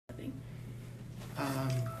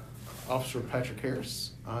I'm Officer Patrick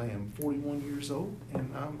Harris. I am 41 years old,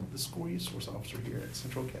 and I'm the School Resource Officer here at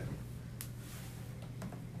Central Academy.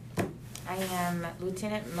 I am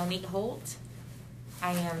Lieutenant Monique Holt.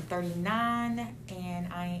 I am 39,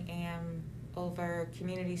 and I am over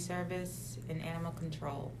community service and animal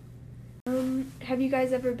control. Have you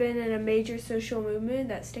guys ever been in a major social movement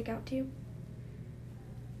that stick out to you?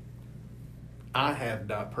 I have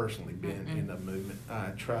not personally been in a movement.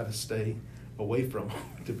 I try to stay away from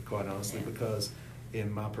it, to be quite honestly, because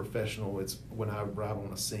in my professional, it's when I arrive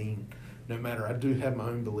on a scene, no matter, I do have my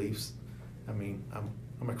own beliefs. I mean,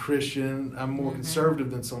 I'm a Christian. I'm more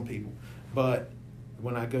conservative than some people, but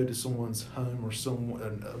when I go to someone's home or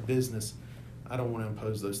a business, I don't want to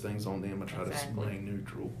impose those things on them. I try to remain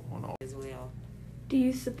neutral on all. As well. Do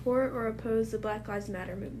you support or oppose the Black Lives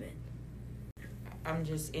Matter movement? I'm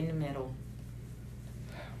just in the middle.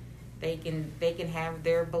 They can have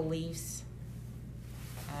their beliefs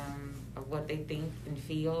of what they think and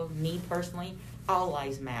feel. Me personally, all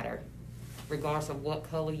lives matter, regardless of what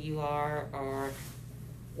color you are or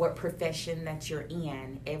what profession that you're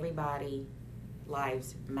in. Everybody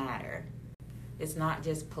lives matter. It's not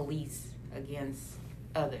just police against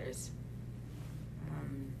others.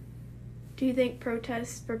 Do you think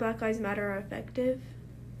protests for Black Lives Matter are effective?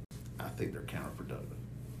 I think they're counterproductive.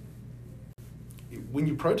 When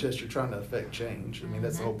you protest, you're trying to affect change. I mean,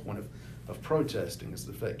 that's the whole point of protesting, is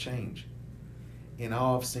to affect change. And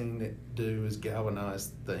all I've seen it do is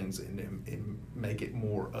galvanize things and make it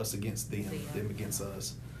more us against them against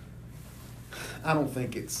us. I don't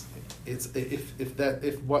think it's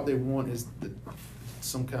if what they want is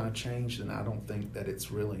some kind of change, then I don't think that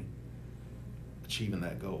it's really achieving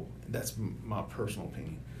that goal. That's my personal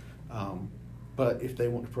opinion. But if they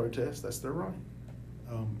want to protest, that's their right.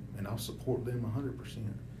 And I'll support them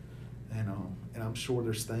 100%. And I'm sure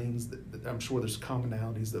there's things that I'm sure there's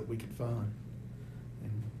commonalities that we can find,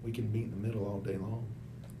 and we can meet in the middle all day long.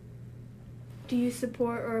 Do you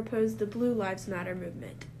support or oppose the Blue Lives Matter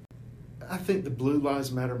movement? I think the Blue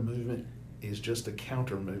Lives Matter movement is just a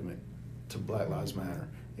counter movement to Black Lives Matter.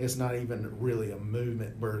 It's not even really a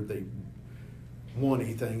movement where they want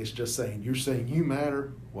anything. It's just saying, you're saying you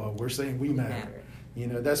matter, well, we're saying we matter. You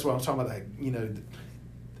know, that's what I'm talking about. That, you know,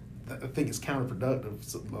 I think it's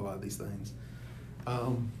counterproductive, a lot of these things.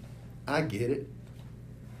 I get it.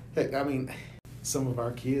 Heck, I mean, some of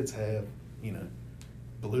our kids have, you know,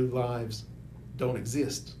 blue lives don't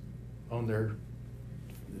exist on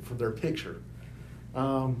for their picture.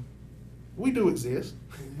 We do exist.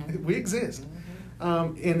 We exist.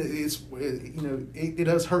 And it's, you know, it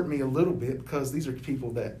does hurt me a little bit because these are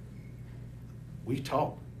people that we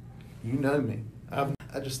talk. You know me.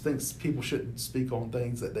 I just think people shouldn't speak on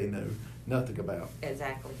things that they know nothing about.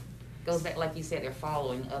 Exactly. Goes back, like you said, they're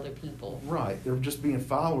following other people. Right. They're just being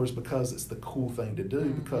followers because it's the cool thing to do,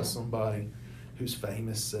 because somebody who's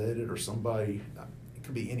famous said it, or somebody, it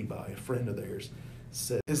could be anybody, a friend of theirs,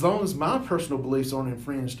 said. As long as my personal beliefs aren't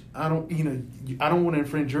infringed, I don't want to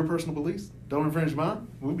infringe your personal beliefs. Don't infringe mine.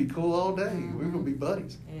 We'll be cool all day. We're going to be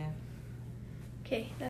buddies. Yeah. Okay.